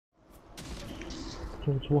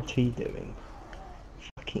George, what are you doing?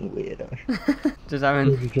 Fucking weirdo. Just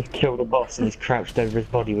having. He just killed a boss and he's crouched over his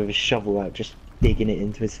body with his shovel out, just digging it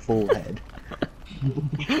into his forehead.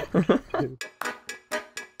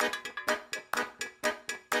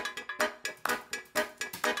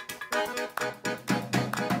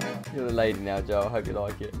 You're the lady now, Joe. I hope you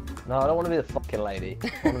like it. No, I don't want to be the fucking lady.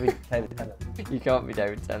 I want to be David Tennant. You can't be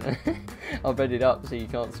David Tennant. I'll bed it up so you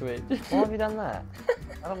can't switch. Why have you done that?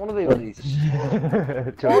 I don't want to be one of these.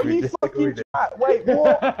 Oh, you fucking twat! Wait,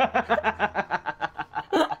 what?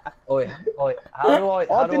 Oi, how do I?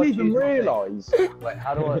 I didn't even realise. Wait,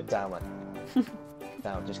 how do I? Down, mate.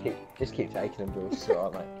 Down. Just keep taking them, George. It's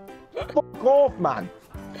alright, mate. Fuck off, man!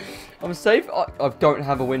 I'm safe. I don't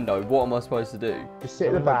have a window. What am I supposed to do? Just sit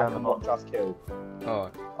in the back and watch us kill.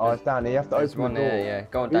 Alright. Oh, it's down here. You have to There's open one the door. there, yeah.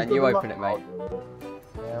 Go on, Dan. You open it, mate.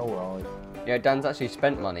 Yeah, alright. Yeah, Dan's actually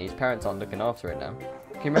spent money. His parents aren't looking after it now.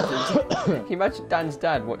 Can you imagine? Can you imagine Dan's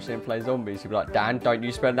dad watching him play zombies? He'd be like, Dan, don't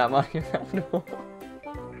you spend that money on that door.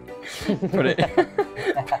 Put it.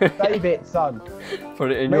 Save it, son.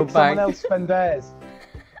 Put it in Make your bank. someone else spend theirs.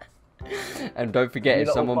 And don't forget, if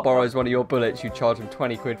someone borrows one of your bullets, you charge them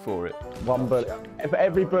 20 quid for it. One bullet. For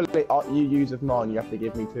every bullet you use of mine, you have to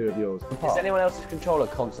give me 2 of yours. Is anyone else's controller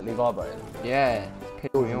constantly vibrating? Yeah,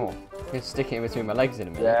 piss me off. I'm gonna stick it in between my legs in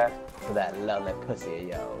a minute. Yeah. For that lovely pussy,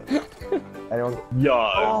 yo. Anyone? Yo!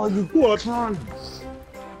 Oh, you what?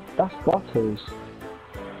 That's Butters.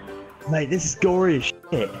 Mate, this is gory as shit.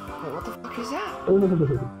 Wait, what the fuck is that?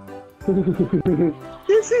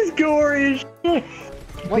 This is gory as shit!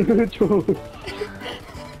 Wait, George.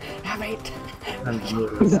 have it.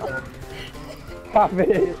 Have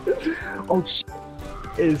it. Oh, shit.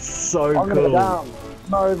 It's so I'm gonna go cool. down.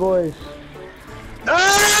 No, boys.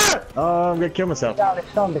 Ah! Oh, I'm gonna kill myself. Down,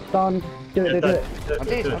 it's done, it's done. Do it, do it. I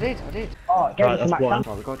did. Oh, get Right, it that's back one.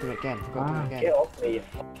 down. Oh, we gotta do it again. Get off me, you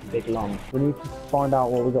fucking big lump. We need to find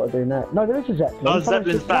out what we got to do next. No, there is a Zeppelin. Oh,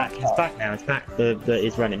 Zeppelin's back. He's back now. He's back.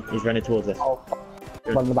 He's running. He's running towards us. Oh, fuck.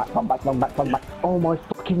 Run back, come back, come back, come back. Oh my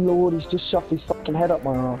fucking lord, he's just shoved his fucking head up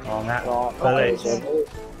my arse. Oh, Matt. Oh,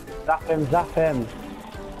 zap him, zap him.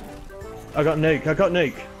 I got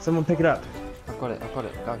nuke. Someone pick it up. I've got it.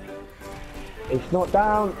 Go. It's not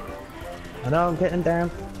down. I know, I'm getting down.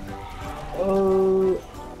 Oh.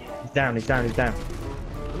 He's down. We done it. Is that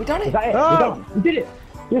it? Oh! We're done. We did it.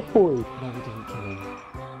 Yes, boys. No, we didn't kill him.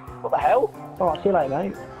 What the hell? Alright, see you later,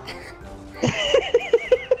 mate.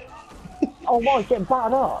 Oh my, he's getting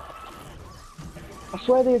battered up. I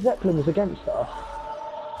swear the Zeppelin was against us.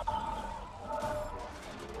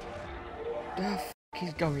 What the f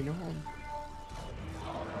is going on?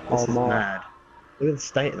 This Oh is my. mad. Look at the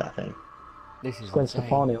state of that thing. This is Gwen insane.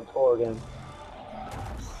 Stefani on tour again.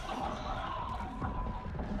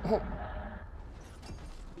 Oh.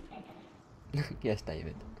 Yes,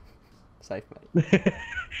 David. Safe, mate.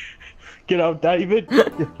 Get up, David.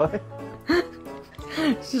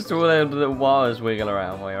 It's just all the little wires wiggle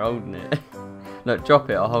around while you're holding it. Look, drop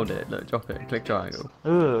it. I'll hold it. Look, drop it. Click triangle.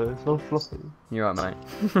 Ugh, it's all fluffy. You're right,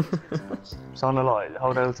 mate. Shine a light.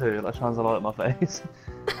 Hold L2. That shines a light at my face.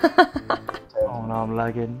 Oh no, I'm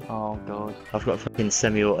lagging. Oh god. I've got a fucking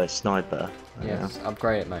semi-auto sniper. Yes,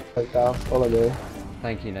 upgrade it, mate. Take down, follow me.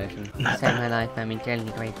 Thank you, Nathan. Save my life, I'm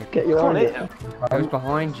integrated. Get your Come on arm. in. I was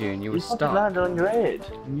behind you and you were You fucking stuck. landed on your head.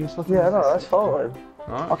 And you fucking Yeah, no, that's fine.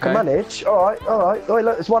 Right, I can manage. Alright. Wait,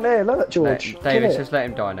 look, there's one here. Look, George. David, just let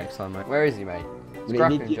him die next time, mate. Where is he, mate?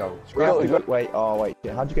 Scrap him, Joel. Scrap him. Wait, wait.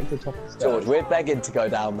 How'd you get to the top of the stairs? George, we're begging to go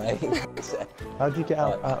down, mate. How'd you get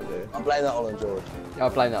out there? I'll blame that all on George. I'll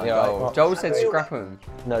blame that on Yeah, Joel. right. Joel said scrap him.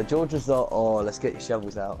 No, George was like, oh, let's get your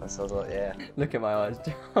shovels out. And so I was like, yeah. Look at my eyes.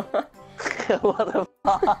 What the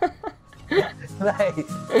fuck? Mate,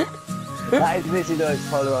 that is literally the most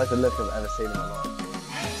polarising look I've ever seen in my life.